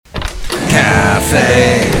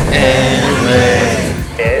Cafe anyway.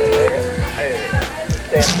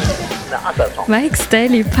 Mike's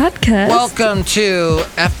Daily Podcast. Welcome to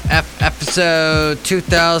FF episode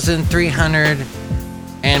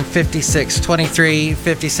 2356,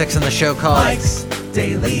 2356 in the show called Mike's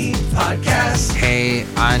Daily Podcast. Hey,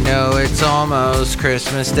 I know it's almost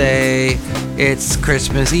Christmas Day. It's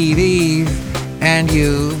Christmas Eve, and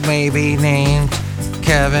you may be named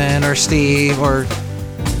Kevin or Steve or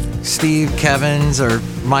Steve Kevins or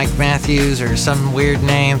Mike Matthews or some weird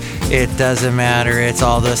name. It doesn't matter. It's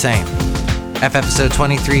all the same. F episode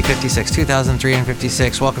 2356,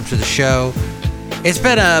 2056. Welcome to the show. It's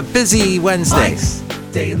been a busy Wednesday. Mike's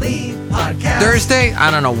Daily Podcast. Thursday?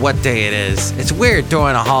 I don't know what day it is. It's weird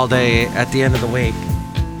doing a holiday at the end of the week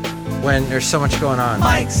when there's so much going on.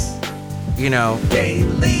 Mike's You know,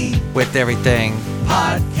 Daily with everything,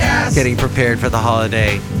 Podcast. getting prepared for the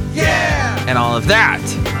holiday Yeah! and all of that.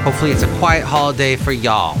 Hopefully it's a quiet holiday for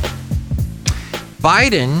y'all.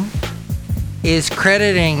 Biden is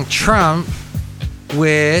crediting Trump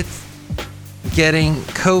with getting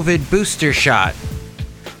COVID booster shot.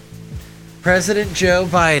 President Joe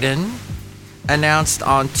Biden announced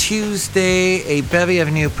on Tuesday a bevy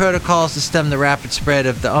of new protocols to stem the rapid spread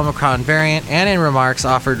of the Omicron variant, and in remarks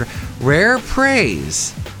offered rare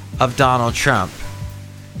praise of Donald Trump.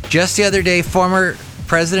 Just the other day, former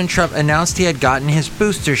President Trump announced he had gotten his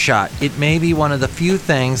booster shot. It may be one of the few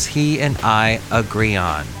things he and I agree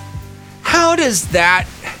on. How does that,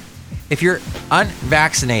 if you're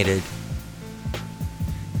unvaccinated,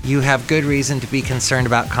 you have good reason to be concerned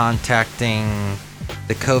about contacting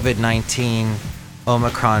the COVID-19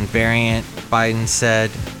 Omicron variant, Biden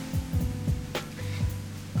said.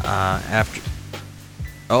 And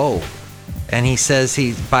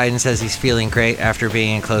Biden says he's feeling great after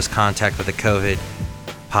being in close contact with a COVID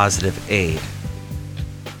positive aide.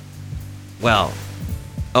 Well,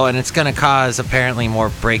 and it's going to cause apparently more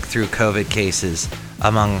breakthrough COVID cases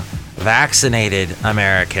among vaccinated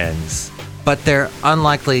Americans, but they're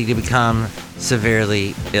unlikely to become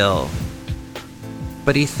severely ill.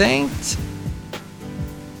 But he thanked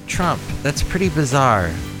Trump. That's pretty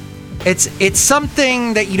bizarre. It's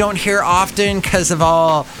something that you don't hear often because of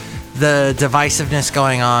all the divisiveness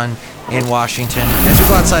going on in Washington. Let's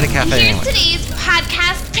go outside a cafe Here's anyway. today's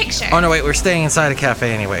podcast picture. Oh, no, wait. We're staying inside a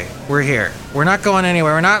cafe anyway. We're here. We're not going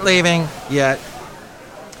anywhere. We're not leaving yet.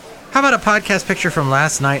 How about a podcast picture from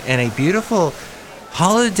last night in a beautiful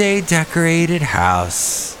holiday decorated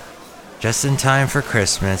house? Just in time for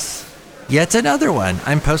Christmas. Yet another one.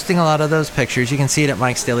 I'm posting a lot of those pictures. You can see it at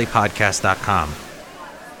mikesdailypodcast.com.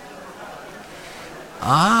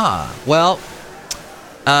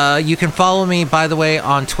 You can follow me, by the way,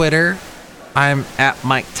 on Twitter. I'm at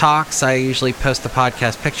Mike Talks. I usually post the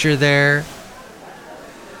podcast picture there.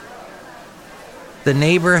 The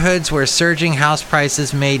neighborhoods where surging house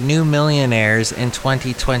prices made new millionaires in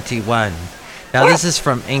 2021. Now, this is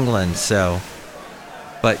from England,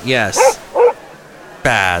 but yes,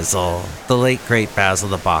 Basil, the late great Basil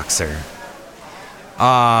the boxer.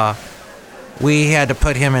 We had to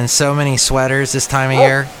put him in so many sweaters this time of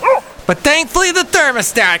year. But thankfully the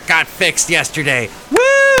thermostat got fixed yesterday.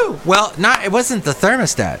 Woo! Well, it wasn't the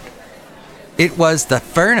thermostat. It was the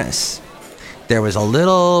furnace. There was a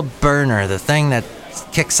little burner, the thing that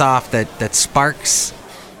kicks off, that sparks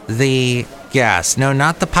the gas. No,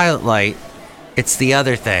 not the pilot light. It's the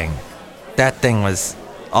other thing. That thing was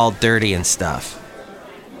all dirty and stuff.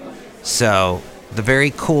 So, the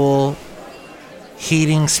very cool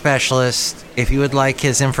heating specialist, if you would like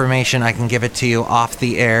his information, I can give it to you off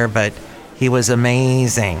the air, but he was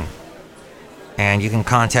amazing. And you can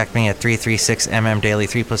contact me at 336MM Daily,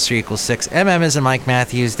 3 + 3 = 6. MM is in Mike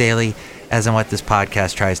Matthews Daily, as in what this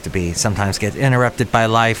podcast tries to be. Sometimes gets interrupted by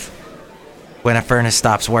life when a furnace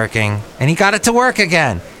stops working. And he got it to work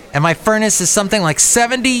again. And my furnace is something like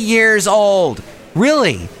 70 years old.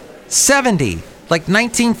 Really? 70. Like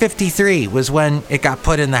 1953 was when it got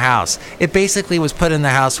put in the house. It basically was put in the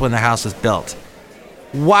house when the house was built.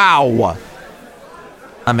 Wow.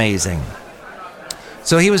 Amazing.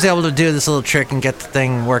 So he was able to do this little trick and get the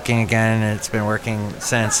thing working again, and it's been working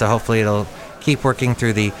since, so hopefully it'll keep working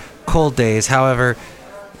through the cold days. However,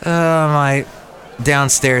 my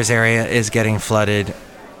downstairs area is getting flooded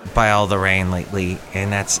by all the rain lately,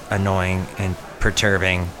 and that's annoying and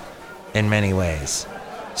perturbing in many ways.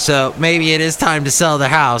 So maybe it is time to sell the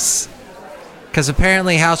house, because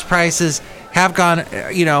apparently house prices have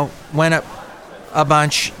went up a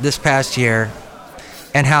bunch this past year,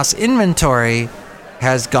 and house inventory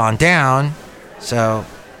has gone down. So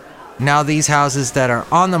now these houses that are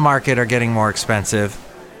on the market are getting more expensive.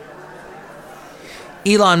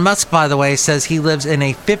 Elon Musk, by the way, says he lives in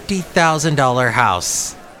a $50,000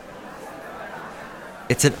 house.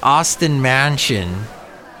 It's an Austin mansion.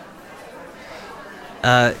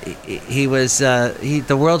 The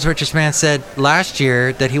world's richest man said last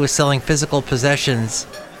year that he was selling physical possessions.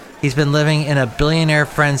 He's been living in a billionaire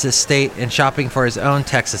friend's estate and shopping for his own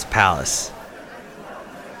Texas palace.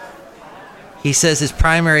 He says his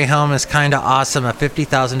primary home is kind of awesome, a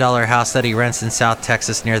 $50,000 house that he rents in South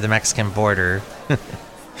Texas near the Mexican border.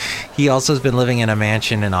 He also has been living in a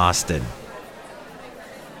mansion in Austin.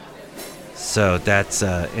 So that's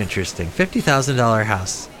interesting. $50,000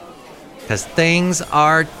 house. Because things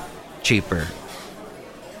are cheaper.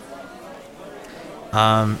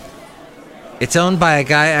 It's owned by a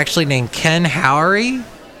guy actually named Ken Howery.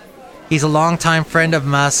 He's a longtime friend of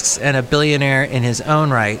Musk's and a billionaire in his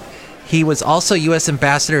own right. He was also U.S.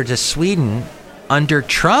 ambassador to Sweden under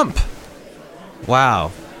Trump.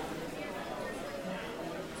 Wow.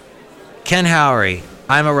 Ken Howery.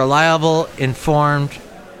 I am reliably informed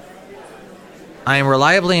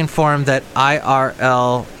that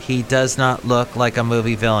IRL, he does not look like a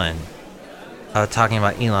movie villain. Talking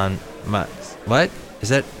about Elon Musk. What? Is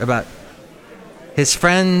that about? His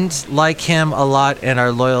friends like him a lot and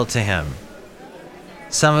are loyal to him.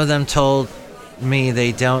 Some of them told me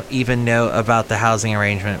they don't even know about the housing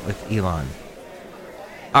arrangement with Elon.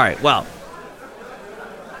 All right, well.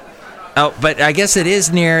 Oh, but I guess it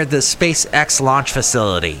is near the SpaceX launch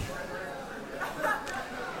facility.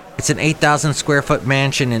 It's an 8,000 square foot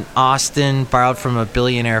mansion in Austin, borrowed from a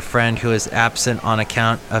billionaire friend who is absent on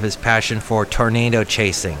account of his passion for tornado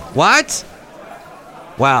chasing. What?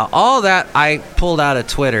 Wow, all that I pulled out of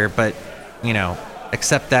Twitter, but,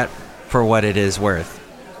 accept that for what it is worth.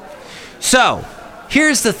 So,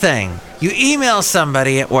 here's the thing. You email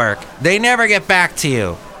somebody at work. They never get back to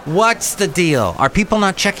you. What's the deal? Are people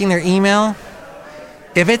not checking their email?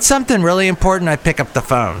 If it's something really important, I pick up the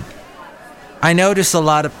phone. I notice a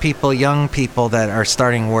lot of people, young people that are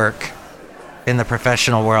starting work in the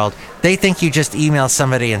professional world, they think you just email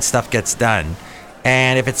somebody and stuff gets done.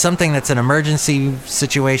 And if it's something that's an emergency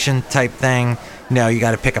situation type thing, no, you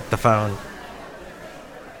got to pick up the phone.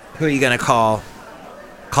 Who are you going to call?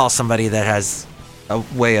 Call somebody that has a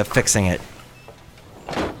way of fixing it.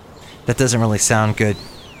 That doesn't really sound good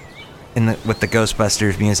with the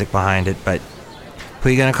Ghostbusters music behind it, but who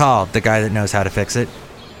are you going to call? The guy that knows how to fix it?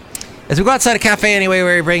 As we go outside a cafe anyway,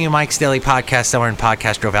 where we bring you Mike's Daily Podcast, somewhere in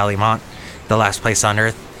Podcastro Valley, Mont, the last place on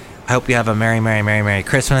earth. I hope you have a Merry, Merry, Merry, Merry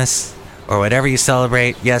Christmas, or whatever you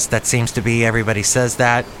celebrate. Yes, that seems to be, everybody says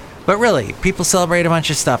that. But really, people celebrate a bunch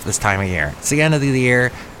of stuff this time of year. It's the end of the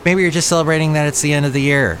year. Maybe you're just celebrating that it's the end of the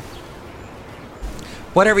year.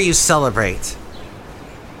 Whatever you celebrate.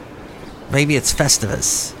 Maybe it's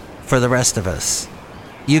Festivus for the rest of us.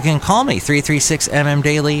 You can call me, 336MM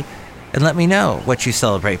Daily, and let me know what you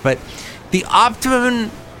celebrate. But the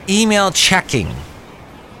optimum email checking,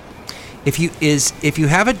 if you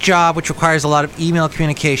have a job which requires a lot of email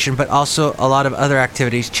communication, but also a lot of other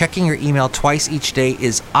activities, checking your email twice each day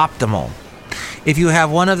is optimal. If you have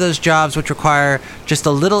one of those jobs which require just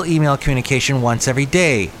a little email communication once every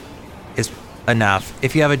day is enough.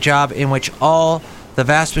 If you have a job in which the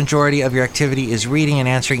vast majority of your activity is reading and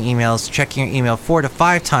answering emails, checking your email 4 to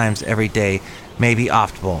 5 times every day may be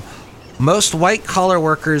optimal. Most white-collar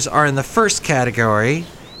workers are in the first category,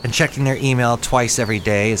 and checking their email twice every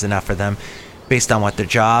day is enough for them based on what their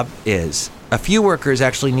job is. A few workers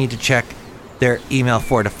actually need to check their email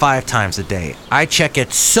 4 to 5 times a day. I check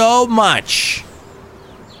it so much.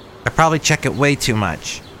 I probably check it way too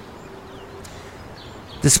much.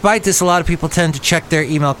 Despite this, a lot of people tend to check their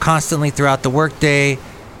email constantly throughout the workday.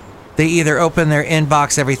 They either open their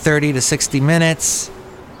inbox every 30 to 60 minutes,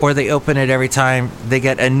 or they open it every time they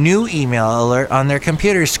get a new email alert on their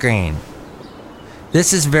computer screen.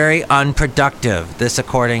 This is very unproductive. This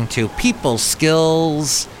according to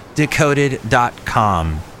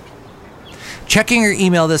peopleskillsdecoded.com. Checking your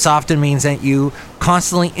email this often means that you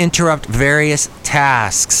constantly interrupt various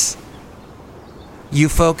tasks. You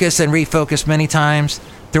focus and refocus many times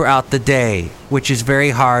throughout the day, which is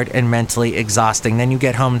very hard and mentally exhausting. Then you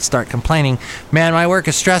get home and start complaining, man, my work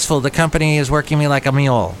is stressful. The company is working me like a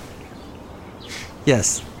mule.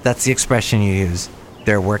 Yes, that's the expression you use.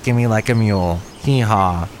 They're working me like a mule.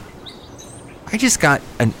 Hee-haw. I just got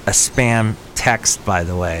a spam text, by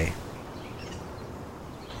the way.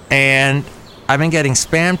 And I've been getting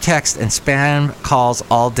spam text and spam calls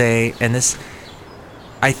all day. And this,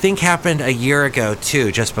 I think, happened a year ago,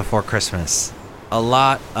 too, just before Christmas. A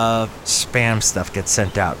lot of spam stuff gets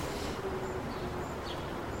sent out.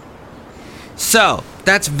 So,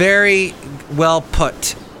 that's very well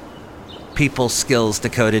put,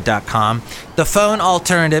 peopleskillsdecoded.com. The phone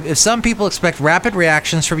alternative, if some people expect rapid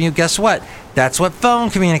reactions from you, guess what? That's what phone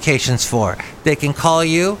communication's for. They can call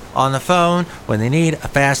you on the phone when they need a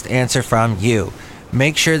fast answer from you.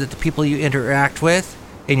 Make sure that the people you interact with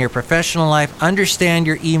in your professional life understand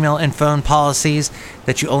your email and phone policies,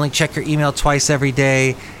 that you only check your email twice every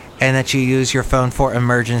day, and that you use your phone for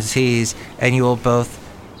emergencies, and you will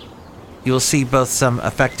see both some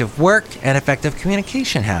effective work and effective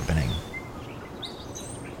communication happening.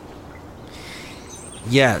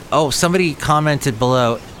 Yeah. Oh, somebody commented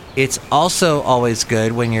below, it's also always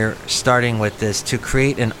good when you're starting with this to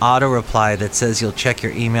create an auto reply that says you'll check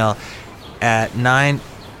your email at 9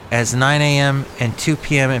 a.m. and 2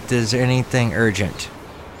 p.m. if there's anything urgent.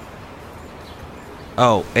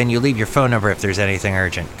 Oh, and you leave your phone number if there's anything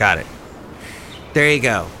urgent. Got it. There you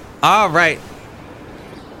go. All right.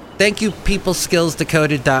 Thank you,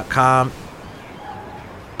 peopleskillsdecoded.com.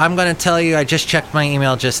 I'm going to tell you, I just checked my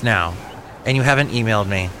email just now, and you haven't emailed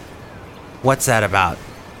me. What's that about?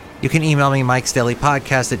 You can email me,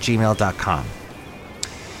 mikesdailypodcast@gmail.com.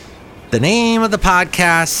 The name of the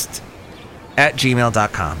podcast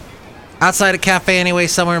 @gmail.com. Outside a cafe anyway,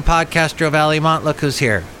 somewhere in Podcastro Valley, Mont, look who's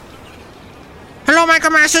here. Hello,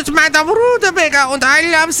 Michael Master, it's Madame Rutabaga, and I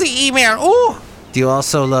love the email. Oh! Do you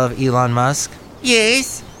also love Elon Musk?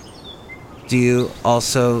 Yes. Do you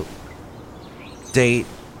also date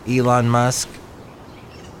Elon Musk?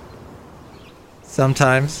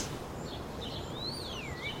 Sometimes.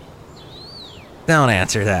 Don't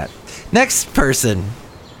answer that. Next person.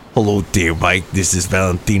 Hello there, Mike. This is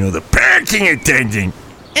Valentino, the parking attendant.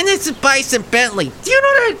 And this is Bison Bentley. Do you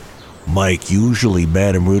know that? Mike, usually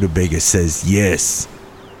Madame Rutabaga says yes,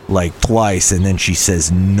 like twice, and then she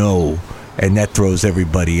says no, and that throws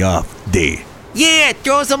everybody off there. Yeah, it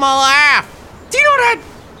throws them all off. Do you know that?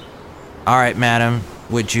 All right, madam,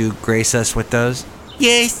 would you grace us with those?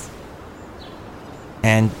 Yes.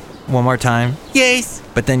 And one more time? Yes.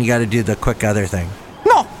 But then you got to do the quick other thing.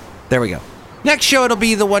 No. There we go. Next show, it'll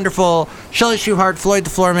be the wonderful Shelley Shuhart, Floyd the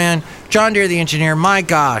Floorman, John Deere the Engineer. My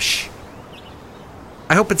gosh.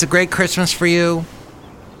 I hope it's a great Christmas for you.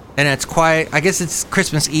 And it's quiet. I guess it's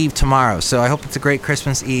Christmas Eve tomorrow, so I hope it's a great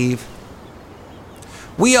Christmas Eve.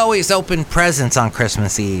 We always open presents on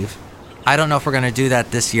Christmas Eve. I don't know if we're going to do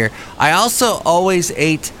that this year. I also always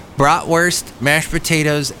ate bratwurst, mashed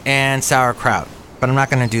potatoes, and sauerkraut. But I'm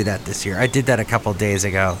not going to do that this year. I did that a couple days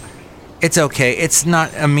ago. It's okay. It's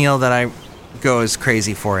not a meal that I go as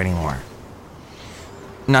crazy for anymore.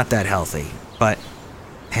 Not that healthy. But,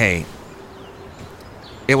 hey,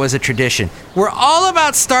 it was a tradition. We're all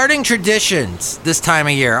about starting traditions this time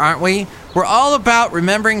of year, aren't we? We're all about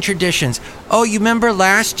remembering traditions. Oh, you remember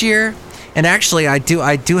last year? And actually, I do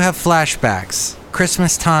have flashbacks.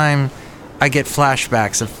 Christmas time, I get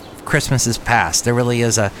flashbacks of Christmases past. There really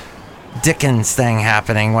is a Dickens thing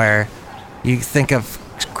happening where you think of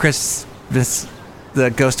Christmas, the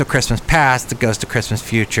Ghost of Christmas Past, the Ghost of Christmas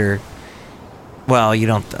Future. Well,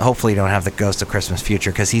 hopefully you don't have the Ghost of Christmas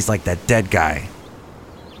Future, because he's like that dead guy.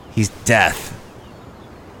 He's death.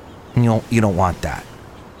 And you don't want that.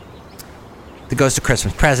 The Ghost of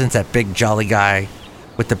Christmas Presents, that big jolly guy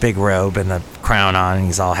with the big robe and the crown on, and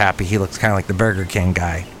he's all happy. He looks kind of like the Burger King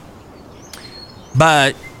guy.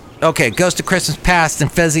 But, okay, Ghost of Christmas Past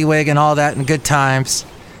and Fezziwig and all that and good times.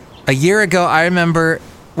 A year ago, I remember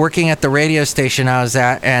working at the radio station I was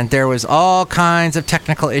at, and there was all kinds of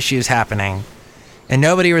technical issues happening. And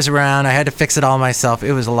nobody was around. I had to fix it all myself.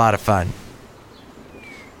 It was a lot of fun.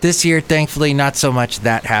 This year, thankfully, not so much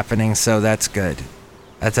that happening, so that's good.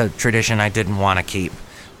 That's a tradition I didn't want to keep.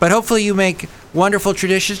 But hopefully you make wonderful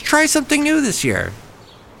traditions. Try something new this year.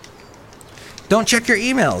 Don't check your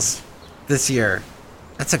emails this year.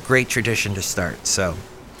 That's a great tradition to start. So,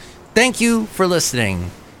 thank you for listening.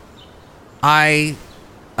 I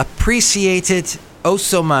appreciate it oh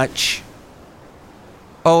so much.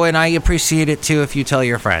 Oh, and I appreciate it too if you tell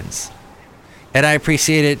your friends. And I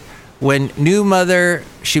appreciate it when new mother,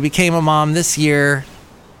 she became a mom this year,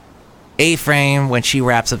 A-Frame, when she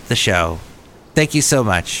wraps up the show. Thank you so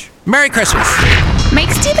much. Merry Christmas.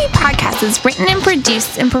 Mike's Daily Podcast is written and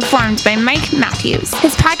produced and performed by Mike Matthews.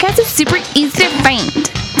 His podcast is super easy to find.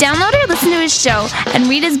 Download or listen to his show and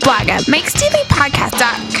read his blog at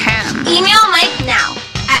mikesdailypodcast.com. Email Mike now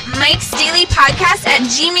at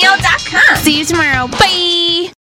mikesdailypodcast@gmail.com. See you tomorrow. Bye.